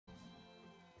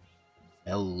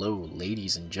Hello,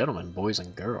 ladies and gentlemen, boys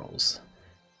and girls.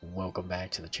 Welcome back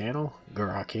to the channel.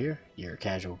 Gurok here, your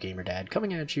casual gamer dad,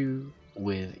 coming at you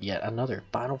with yet another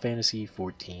Final Fantasy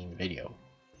XIV video.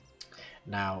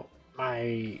 Now,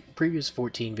 my previous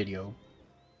 14 video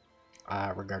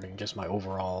regarding just my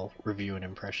overall review and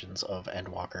impressions of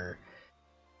Endwalker,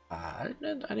 I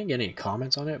didn't get any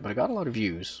comments on it, but it got a lot of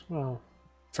views. Well,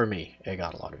 for me, it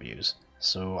got a lot of views.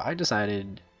 So I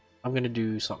decided I'm going to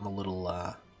do something a little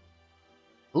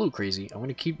crazy. I'm going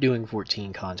to keep doing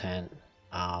 14 content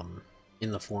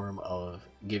in the form of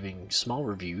giving small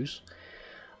reviews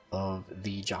of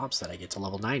the jobs that I get to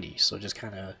level 90. So just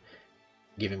kind of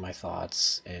giving my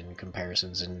thoughts and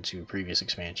comparisons into previous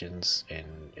expansions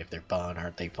and if they're fun,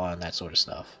 aren't they fun, that sort of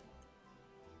stuff.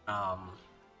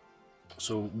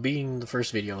 So being the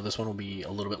first video, this one will be a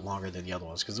little bit longer than the other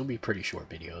ones because they'll be pretty short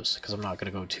videos because I'm not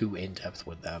going to go too in-depth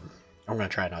with them. I'm going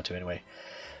to try not to anyway.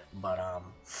 But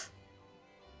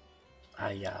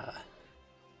yeah,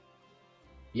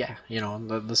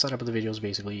 the setup of the video is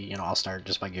basically, I'll start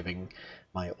just by giving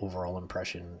my overall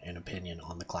impression and opinion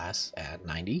on the class at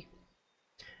 90.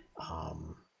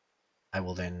 I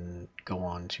will then go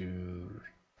on to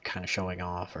kind of showing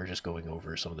off or just going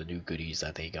over some of the new goodies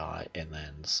that they got, and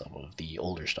then some of the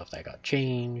older stuff that got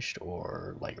changed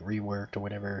or like reworked or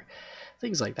whatever,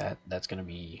 things like that. That's going to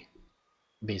be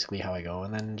basically how I go,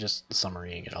 and then just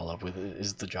summarying it all up with,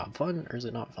 is the job fun or is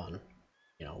it not fun?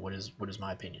 What is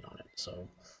my opinion on it? So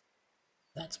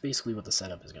that's basically what the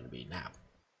setup is going to be. Now,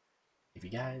 if you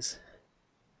guys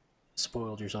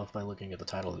spoiled yourself by looking at the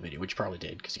title of the video, which you probably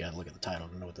did because you gotta look at the title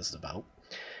to know what this is about,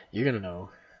 you're gonna know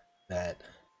that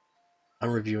I'm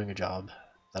reviewing a job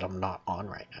that I'm not on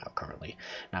right now currently.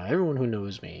 Now, everyone who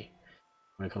knows me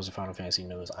when it comes to Final Fantasy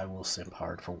knows I will simp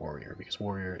hard for Warrior because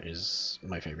Warrior is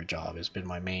my favorite job. It's been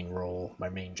my main role, my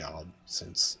main job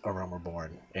since A Realm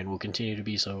Reborn, and will continue to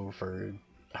be so for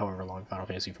however long Final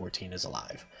Fantasy XIV is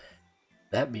alive.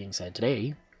 That being said,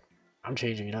 today I'm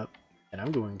changing it up and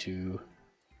I'm going to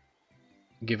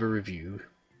give a review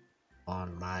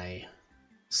on my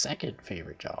second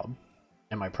favorite job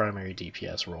and my primary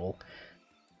DPS role,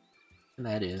 and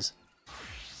that is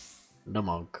the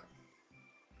monk.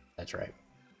 That's right.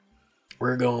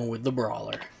 We're going with the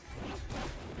brawler.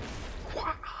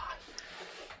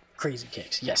 Crazy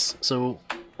kicks. Yes. So,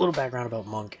 a little background about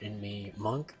Monk and me.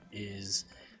 Monk is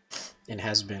and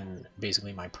has been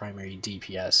basically my primary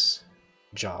DPS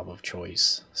job of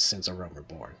choice since A Realm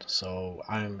Reborn. So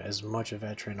I'm as much a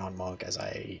veteran on Monk as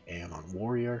I am on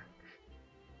Warrior.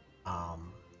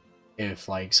 If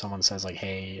like someone says like,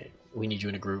 hey, we need you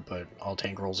in a group but all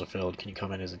tank roles are filled, can you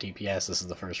come in as a DPS? This is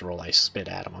the first role I spit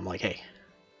at them. I'm like, hey,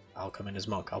 I'll come in as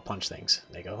Monk, I'll punch things.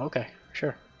 And they go, okay,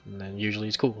 sure. And then usually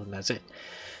it's cool and that's it.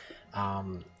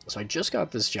 So I just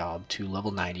got this job to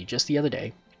level 90 just the other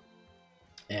day,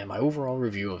 and my overall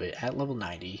review of it at level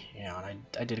 90, and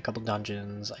I did a couple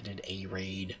dungeons, I did a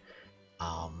raid,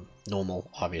 normal,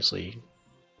 obviously.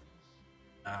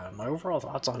 My overall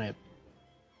thoughts on it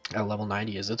at level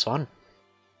 90 is it's fun.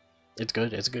 It's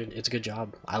good. It's a good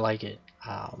job. I like it.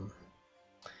 I'll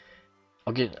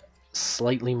get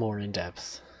slightly more in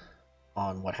depth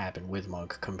on what happened with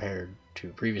Monk compared to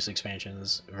previous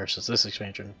expansions versus this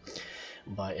expansion,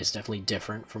 but it's definitely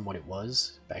different from what it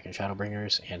was back in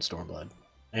Shadowbringers and Stormblood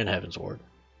and Heaven's Ward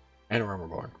and Realm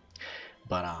Reborn.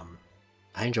 But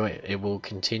I enjoy it. It will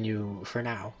continue for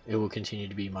now. It will continue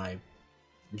to be my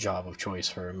job of choice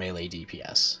for melee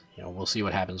DPS. We'll see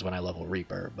what happens when I level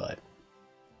Reaper, but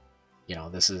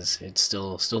it's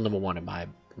still number one in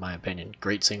my opinion.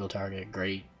 Great single target,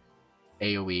 great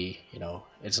AoE.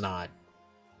 It's not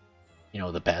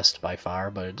the best by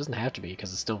far, but it doesn't have to be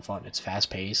because it's still fun. It's fast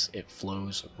paced, it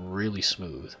flows really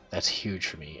smooth. That's huge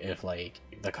for me. If like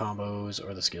the combos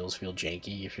or the skills feel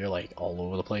janky, if you're like all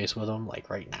over the place with them, like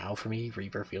right now for me,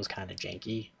 Reaper feels kind of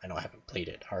janky. I know I haven't played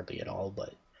it hardly at all,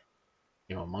 but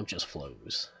Monk just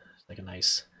flows. It's like a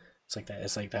nice,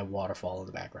 it's like that waterfall in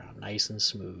the background, nice and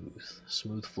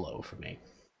smooth flow for me.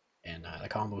 And the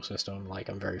combo system, like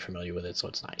I'm very familiar with it, so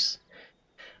it's nice.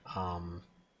 Um,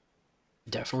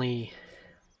 definitely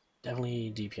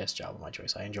DPS job of my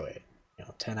choice. I enjoy it.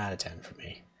 10 out of 10 for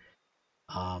me.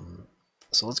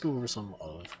 So let's go over some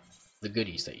of the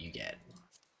goodies that you get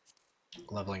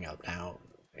leveling up. Now,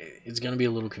 it's going to be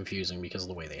a little confusing because of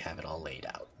the way they have it all laid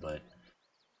out, but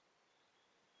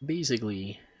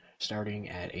basically, starting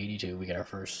at 82, we get our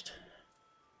first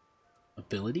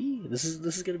ability. This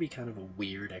is going to be kind of a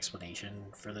weird explanation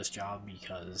for this job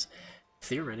because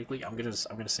theoretically, I'm gonna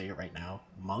say it right now.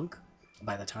 Monk,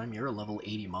 by the time you're a level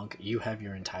 80 monk, you have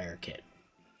your entire kit.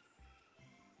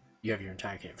 You have your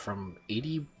entire kit from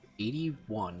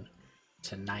 81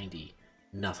 to 90,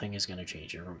 nothing is going to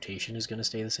change. Your rotation is going to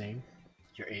stay the same.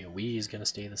 Your AoE is going to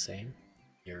stay the same.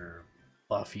 Your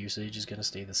buff usage is going to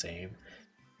stay the same.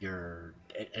 Your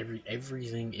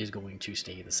everything is going to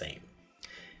stay the same.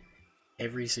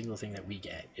 Every single thing that we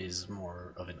get is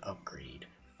more of an upgrade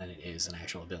than it is an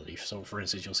actual ability. So for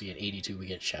instance, you'll see at 82 we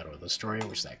get Shadow of the Destroyer,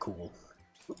 which is that cool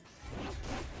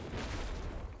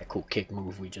kick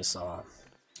move we just saw.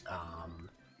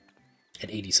 At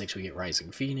 86 we get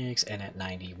Rising Phoenix, and at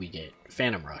 90 we get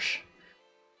Phantom Rush.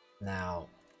 Now,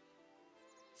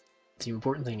 the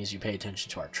important thing is you pay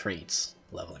attention to our traits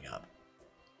leveling up.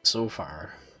 So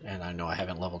far, and I know I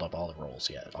haven't leveled up all the roles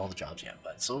yet, all the jobs yet,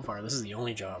 but so far this is the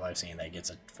only job I've seen that gets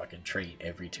a fucking trait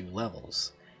every 2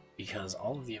 levels. Because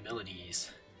all of the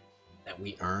abilities that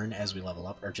we earn as we level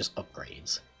up are just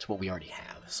upgrades to what we already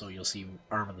have. So you'll see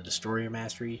Arm of the Destroyer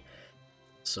Mastery.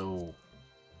 So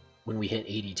when we hit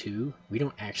 82, we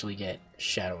don't actually get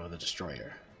Shadow of the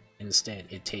Destroyer. Instead,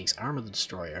 it takes Arm of the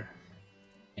Destroyer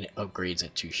and it upgrades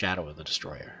it to Shadow of the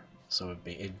Destroyer. So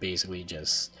it basically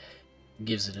just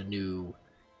gives it a new,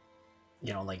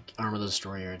 you know, like Arm of the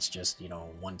Destroyer, it's just, you know,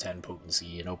 110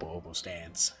 potency and Oppo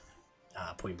stance,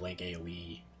 point blank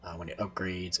AoE. When it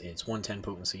upgrades, it's 110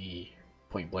 potency,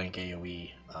 point blank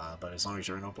AoE, but as long as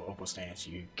you're in Oppo stance,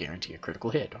 you guarantee a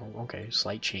critical hit. Oh, okay,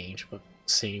 slight change, but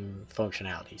same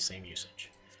functionality, same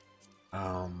usage.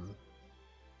 At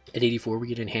 84 we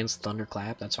get Enhanced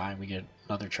Thunderclap, that's fine, we get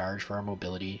another charge for our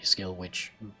mobility skill,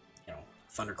 which, you know,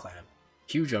 Thunderclap,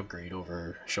 huge upgrade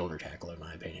over Shoulder Tackle in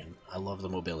my opinion. I love the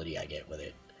mobility I get with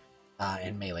it.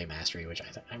 And Melee Mastery, which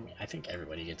I think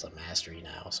everybody gets a Mastery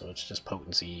now, so it's just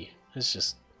potency, it's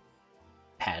just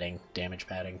padding, damage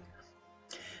padding.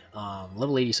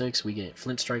 Level 86 we get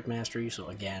Flint Strike Mastery, so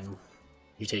again,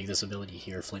 you take this ability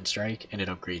here, Flint Strike, and it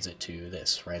upgrades it to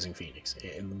this, Rising Phoenix.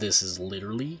 This is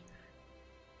literally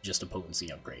just a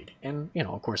potency upgrade. And, you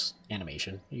know, of course,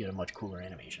 animation. You get a much cooler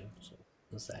animation, so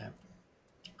what's that?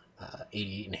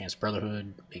 88 Enhanced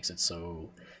Brotherhood makes it so...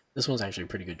 This one's actually a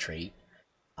pretty good trait.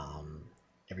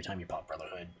 Every time you pop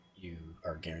Brotherhood, you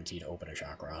are guaranteed to open a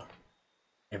chakra.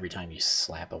 Every time you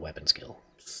slap a weapon skill,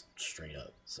 straight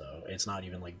up. So it's not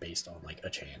even like based on like a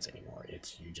chance anymore.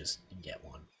 It's you just get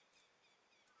one.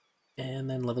 And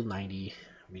then level 90,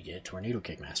 we get Tornado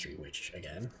Kick Mastery, which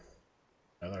again,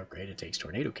 another upgrade. It takes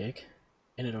Tornado Kick,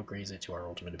 and it upgrades it to our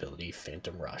ultimate ability,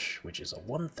 Phantom Rush, which is a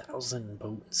 1000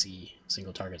 potency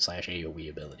single target / AoE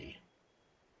ability.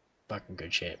 Fucking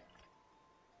good shit.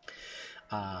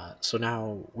 So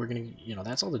now we're gonna, you know,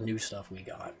 that's all the new stuff we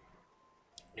got.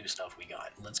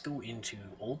 Let's go into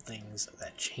old things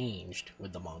that changed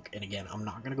with the monk. And again, I'm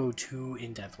not gonna go too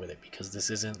in depth with it because this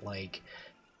isn't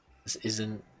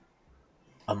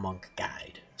a monk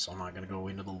guide, so I'm not gonna go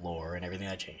into the lore and everything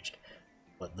that changed.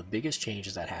 But the biggest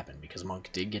changes that happened, because monk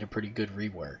did get a pretty good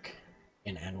rework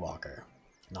in Endwalker.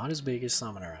 Not as big as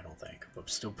Summoner, I don't think, but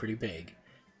still pretty big.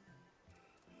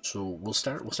 So we'll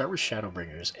start with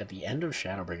Shadowbringers. At the end of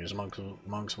Shadowbringers,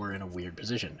 monks were in a weird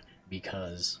position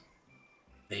because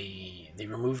they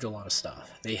removed a lot of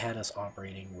stuff. They had us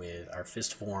operating with our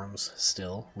fist forms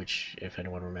still, which, if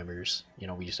anyone remembers, you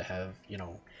know, we used to have, you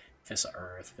know, Fist of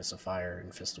Earth, Fist of Fire,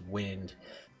 and Fist of Wind.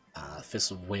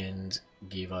 Fist of Wind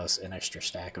gave us an extra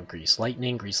stack of Grease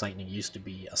Lightning. Grease Lightning used to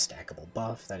be a stackable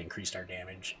buff that increased our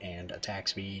damage and attack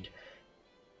speed.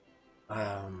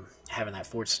 Having that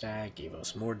 4th stack gave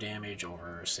us more damage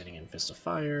over sitting in Fist of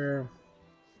Fire.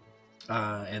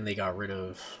 And they got rid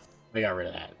of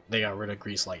that. They got rid of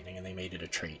Grease Lightning and they made it a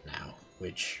trait now,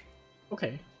 which,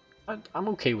 okay. I'm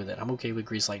okay with it. I'm okay with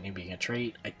Grease Lightning being a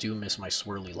trait. I do miss my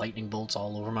swirly lightning bolts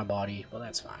all over my body, but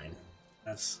that's fine.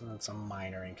 That's a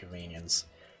minor inconvenience.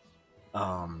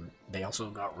 They also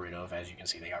got rid of, as you can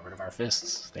see, they got rid of our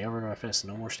fists. They got rid of our fists.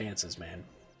 No more stances, man.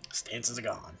 Stances are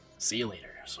gone. See you later.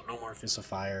 So no more Fists of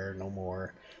Fire, no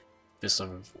more Fists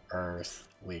of Earth,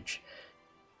 which,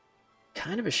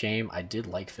 kind of a shame. I did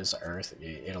like Fists of Earth.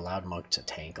 It allowed Monk to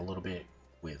tank a little bit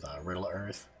with Riddle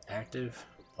Earth active,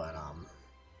 but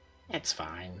it's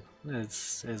fine.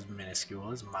 It's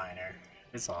minuscule. It's minor.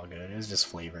 It's all good. It's just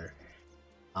flavor.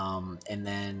 And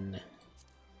then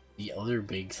the other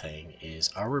big thing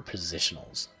is our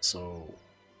positionals. So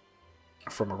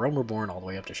from A Realm Reborn all the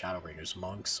way up to Shadowbringers,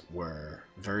 monks were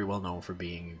very well known for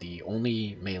being the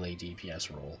only melee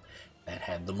DPS role that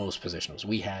had the most positionals.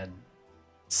 We had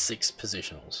 6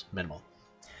 positionals minimal.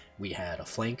 We had a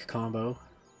flank combo,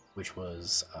 which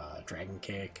was Dragon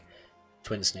Kick,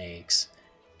 Twin Snakes,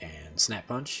 and Snap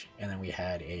Punch, and then we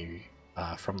had a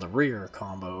from the rear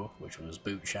combo, which was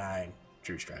Boot Shine,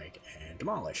 True Strike, and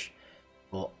Demolish.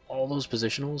 Well, all those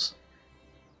positionals,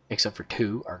 except for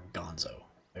 2, are gonzo.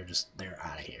 they're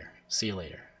out of here. See you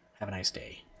later. Have a nice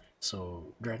day.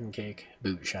 So Dragon Kick,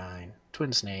 Boot Shine,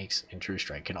 Twin Snakes, and True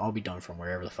Strike can all be done from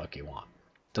wherever the fuck you want.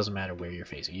 Doesn't matter where you're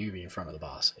facing. You can be in front of the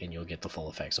boss, and you'll get the full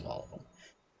effects of all of them.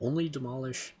 Only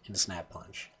Demolish and Snap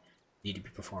Punch need to be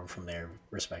performed from their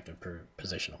respective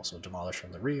positional. So Demolish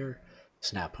from the rear,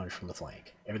 Snap Punch from the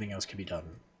flank. Everything else can be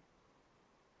done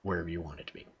wherever you want it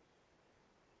to be.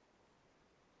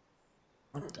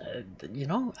 You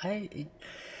know, I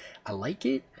like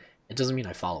it. It doesn't mean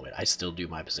I follow it. I still do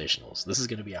my positionals. This is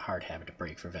going to be a hard habit to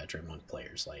break for veteran monk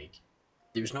players. Like,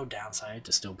 there's no downside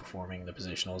to still performing the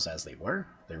positionals as they were.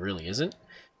 There really isn't.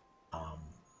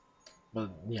 But,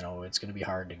 you know, it's going to be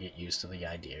hard to get used to the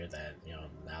idea that, you know,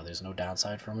 now there's no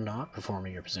downside from not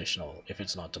performing your positional if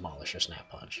it's not Demolish or Snap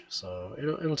Punch. So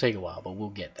it'll take a while, but we'll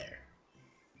get there.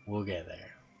 We'll get there.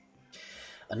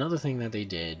 Another thing that they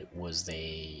did was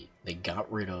they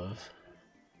got rid of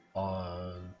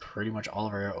pretty much all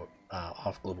of our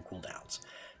off global cooldowns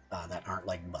that aren't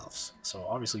like buffs. So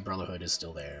obviously Brotherhood is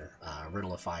still there.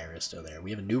 Riddle of Fire is still there. We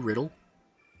have a new Riddle.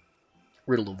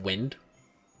 Riddle of Wind.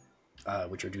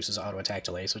 Which reduces auto attack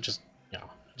delay, so it just, you know,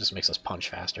 just makes us punch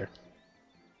faster.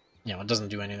 You know, it doesn't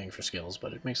do anything for skills,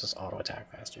 but it makes us auto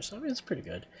attack faster, so I mean, it's pretty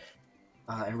good.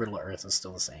 And Riddle of Earth is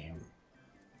still the same.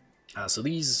 So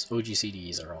these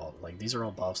OGCDs are all, like, these are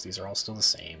all buffs, these are all still the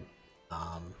same.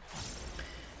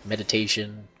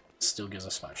 Meditation still gives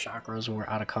us 5 chakras when we're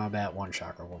out of combat, 1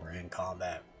 chakra when we're in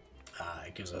combat.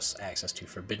 It gives us access to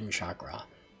Forbidden Chakra,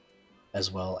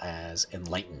 as well as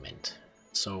Enlightenment.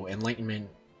 So Enlightenment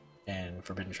and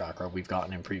Forbidden Chakra we've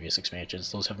gotten in previous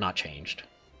expansions. Those have not changed.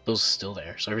 Those are still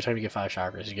there. So every time you get 5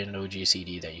 chakras, you get an OG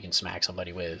CD that you can smack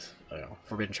somebody with. You know,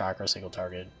 Forbidden Chakra, single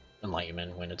target,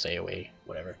 Enlightenment when it's AoE,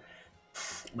 whatever.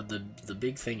 But the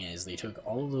big thing is they took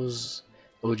all of those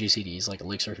OG CDs, like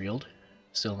Elixir Field,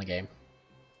 still in the game,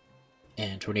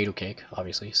 and Tornado Kick,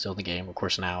 obviously, still in the game. Of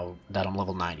course, now that I'm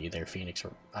level 90, they're Phoenix,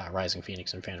 Rising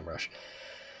Phoenix, and Phantom Rush.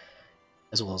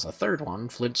 As well as a third one,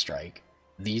 Flint Strike.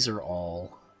 These are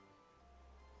all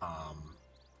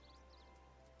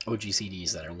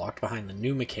OGCDs that are locked behind the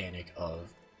new mechanic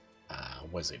of,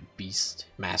 was it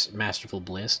Masterful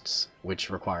Blists, which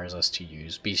requires us to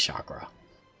use Beast Chakra.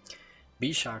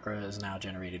 Beast Chakra is now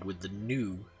generated with the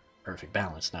new Perfect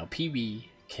Balance. Now, PB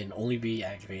can only be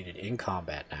activated in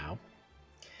combat now,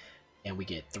 and we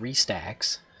get 3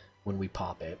 stacks when we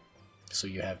pop it. So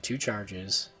you have 2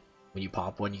 charges. When you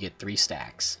pop one, you get 3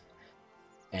 stacks,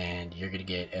 and you're going to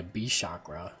get a Beast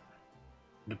Chakra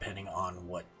depending on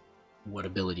what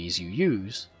abilities you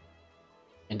use,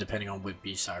 and depending on what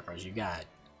Beast Chakras you got,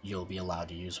 you'll be allowed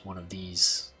to use one of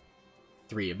these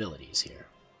 3 abilities here.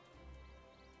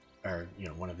 Or, you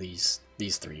know, one of these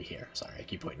 3 here. Sorry, I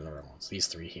keep pointing to the wrong ones. These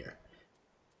 3 here.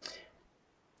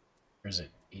 Or is it?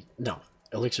 No.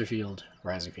 Elixir Field,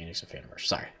 Rising Phoenix, and Phantom Rush.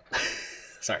 Sorry.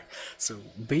 Sorry. So,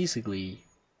 basically,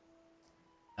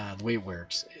 the way it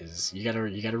works is you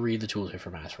gotta read the tooltip for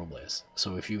Masterful Bliss.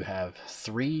 So if you have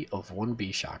 3 of 1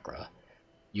 Beast Chakra,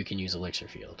 you can use Elixir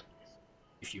Field.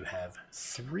 If you have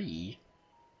 3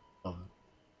 of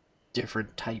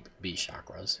different type Beast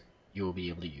Chakras, you will be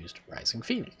able to use Rising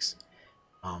Phoenix.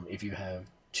 If you have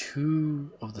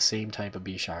 2 of the same type of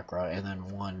Beast Chakra and then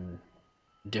 1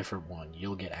 different one,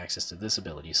 you'll get access to this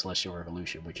ability, Celestial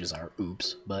Revolution, which is our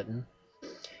Oops button.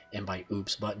 And by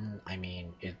Oops button, I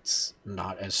mean it's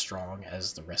not as strong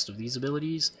as the rest of these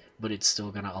abilities, but it's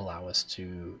still going to allow us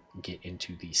to get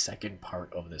into the second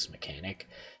part of this mechanic,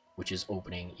 which is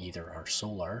opening either our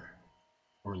solar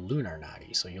or lunar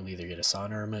Nadi. So you'll either get a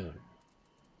sun or a moon.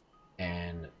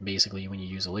 And basically when you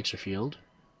use Elixir Field,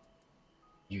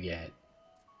 you get,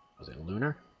 was it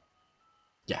lunar?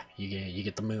 Yeah, you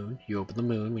get the moon. You open the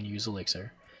moon when you use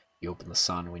Elixir. You open the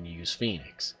sun when you use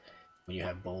Phoenix. When you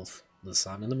have both the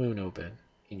sun and the moon open,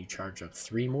 and you charge up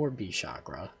 3 more Beast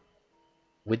Chakra,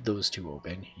 with those 2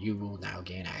 open, you will now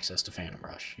gain access to Phantom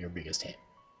Rush, your biggest hit.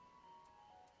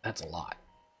 That's a lot.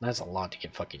 That's a lot to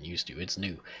get fucking used to. It's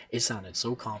new. It sounded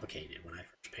so complicated when I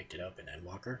first picked it up in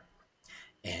Endwalker,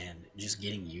 and just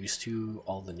getting used to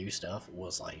all the new stuff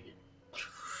was like,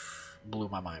 blew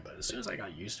my mind. But as soon as I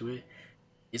got used to it,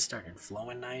 it started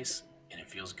flowing nice, and it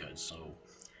feels good. So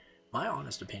my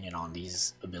honest opinion on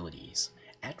these abilities,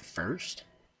 at first,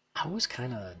 I was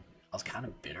kind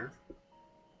of bitter.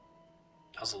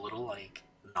 I was a little, like,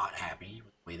 not happy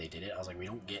with the way they did it. I was like, we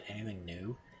don't get anything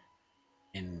new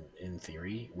in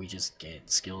theory. We just get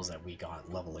skills that we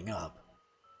got leveling up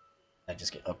that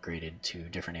just get upgraded to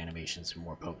different animations and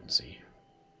more potency.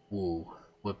 Woo,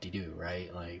 whoop-de-doo,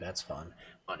 right? Like, that's fun.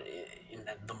 But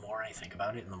the more I think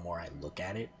about it and the more I look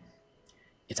at it,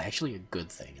 it's actually a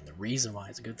good thing. And the reason why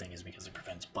it's a good thing is because it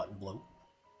prevents button bloat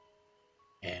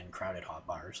and crowded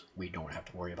hotbars. We don't have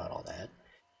to worry about all that.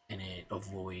 And it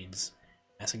avoids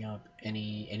messing up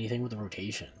anything with the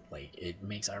rotation. Like, it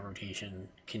makes our rotation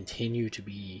continue to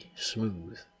be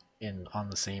smooth and on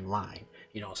the same line.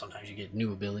 You know, sometimes you get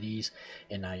new abilities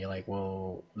and now you're like,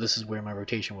 well, this is where my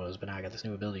rotation was, but now I got this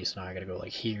new ability, so now I gotta go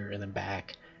like here and then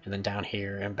back and then down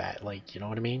here and back, like, you know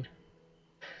what I mean?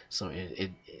 So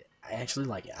I actually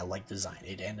like it. I like the design.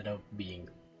 It ended up being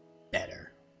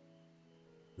better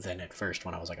than at first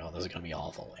when I was like, oh, this is gonna be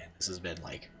awful, and this has been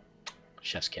like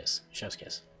chef's kiss, chef's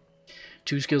kiss.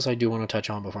 Two skills I do want to touch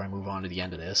on before I move on to the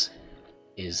end of this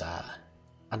is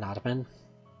Anatomin.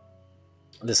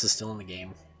 This is still in the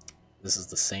game. This is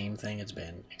the same thing it's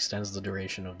been. Extends the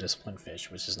duration of Disciplined Fish,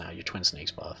 which is now your Twin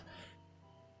Snakes buff,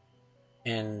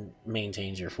 and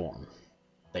maintains your form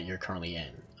that you're currently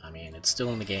in. I mean, it's still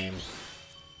in the game.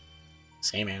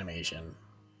 Same animation.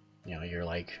 You know, you're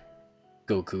like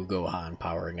Goku, Gohan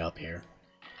powering up here.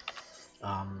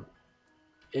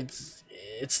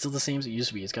 It's still the same as it used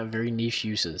to be. It's got very niche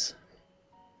uses.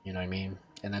 You know what I mean?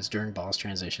 And that's during boss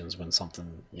transitions when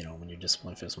something, you know, when your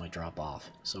Discipline Fist might drop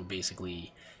off. So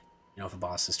basically, you know, if a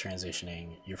boss is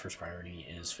transitioning, your first priority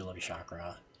is fill up your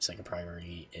chakra. Second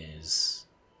priority is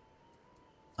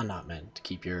a not meant to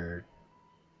keep your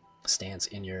stance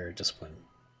in your discipline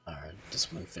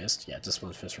fist. Yeah,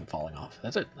 discipline fist from falling off.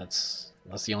 That's it. That's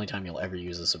the only time you'll ever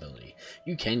use this ability.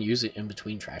 You can use it in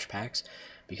between trash packs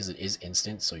because it is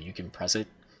instant, so you can press it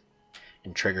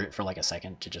and trigger it for like a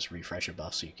second to just refresh your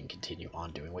buff so you can continue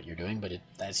on doing what you're doing, but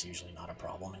that's usually not a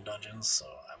problem in dungeons, so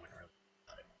I wouldn't really worry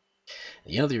about it.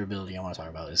 The other ability I want to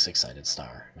talk about is Six-Sided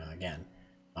Star. Now again,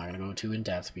 I'm not going to go too in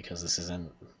depth because this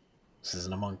isn't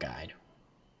a monk guide.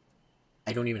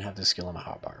 I don't even have this skill on my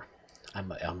hotbar. I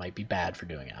might be bad for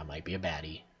doing it. I might be a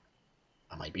baddie.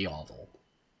 I might be awful.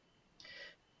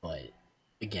 But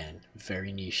again,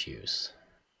 very niche use.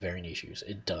 Very niche use.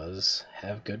 It does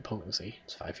have good potency.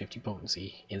 It's 550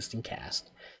 potency, instant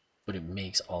cast, but it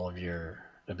makes all of your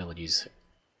abilities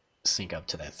sync up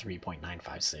to that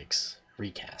 3.956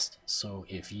 recast. So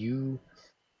if you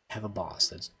have a boss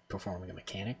that's performing a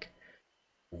mechanic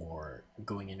or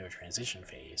going into a transition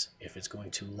phase, if it's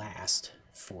going to last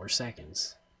 4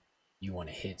 seconds, you want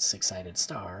to hit Six-Sided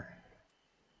Star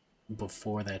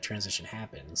before that transition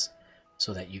happens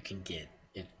so that you can get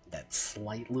that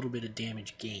slight little bit of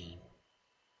damage gain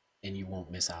and you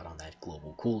won't miss out on that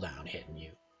global cooldown hitting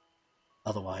you.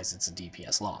 Otherwise, it's a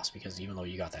DPS loss because even though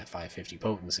you got that 550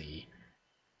 potency,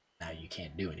 now you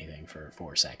can't do anything for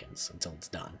 4 seconds until it's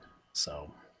done.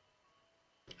 So,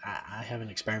 I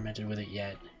haven't experimented with it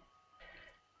yet.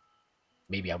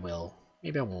 Maybe I will.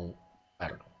 Maybe I won't. I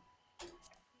don't know.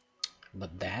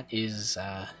 But that is,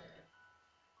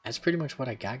 that's pretty much what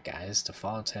I got, guys,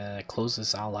 to close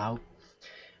this all out.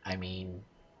 I mean,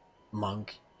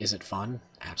 Monk, is it fun?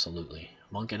 Absolutely.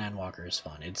 Monk and Endwalker is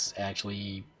fun. It's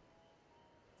actually,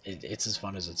 it's as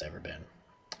fun as it's ever been.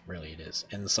 Really, it is.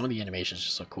 And some of the animations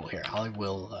just look cool. Here, I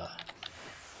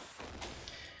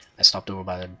stopped over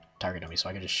by the target dummy so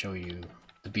I can just show you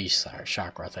the beast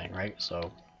chakra thing, right?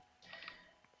 So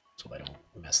I don't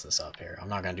mess this up here. I'm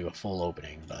not going to do a full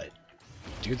opening, but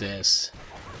do this.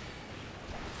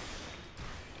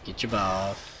 Get your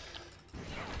buff.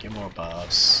 Get more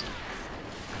buffs.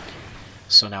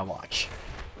 So now watch.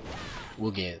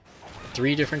 We'll get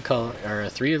 3 different color, or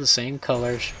 3 of the same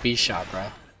color beast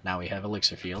chakra. Now we have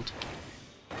elixir field.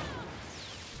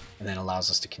 And then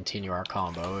allows us to continue our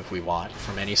combo if we want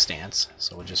from any stance.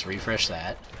 So we'll just refresh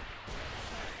that.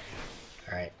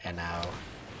 Alright, and now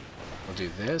we'll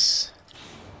do this.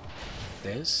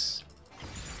 This.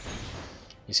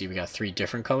 You see we got 3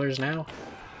 different colors now.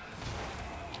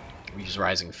 We use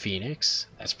Rising Phoenix.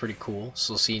 That's pretty cool.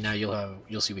 So see, now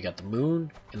you'll see we got the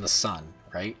moon and the sun,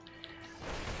 right?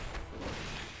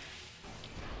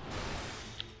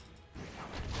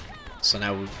 So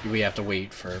now we have to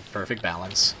wait for perfect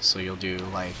balance. So you'll do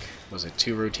like, was it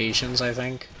 2 rotations, I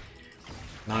think?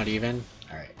 Not even.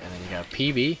 Alright, and then you got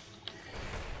PB.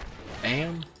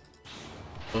 Bam.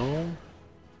 Boom.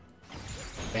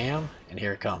 Bam. And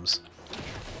here it comes.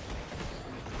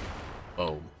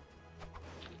 Boom.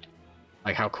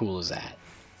 Like, how cool is that?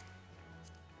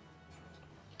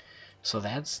 So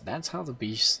that's how the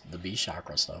beast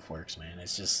chakra stuff works, man.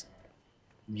 It's just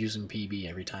using PB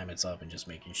every time it's up and just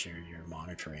making sure you're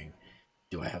monitoring.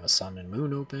 Do I have a sun and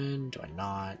moon open? Do I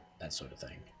not? That sort of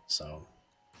thing. So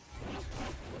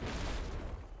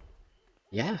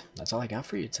yeah, that's all I got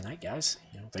for you tonight, guys.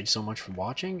 Thank you so much for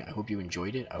watching. I hope you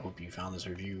enjoyed it. I hope you found this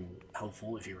review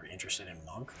helpful if you were interested in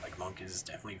Monk. Like, Monk is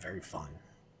definitely very fun.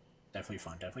 Definitely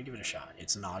fun. Definitely give it a shot.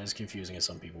 It's not as confusing as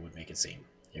some people would make it seem.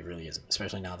 It really isn't,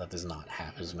 especially now that there's not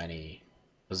half as many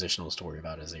positionals to worry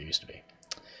about as there used to be.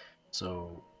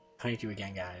 So, thank you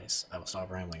again, guys. I will stop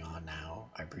rambling on now.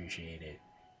 I appreciate it.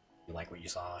 If you like what you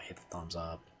saw, hit the thumbs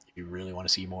up. If you really want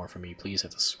to see more from me, please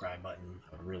hit the subscribe button.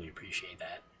 I would really appreciate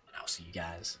that. And I'll see you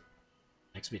guys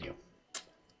next video.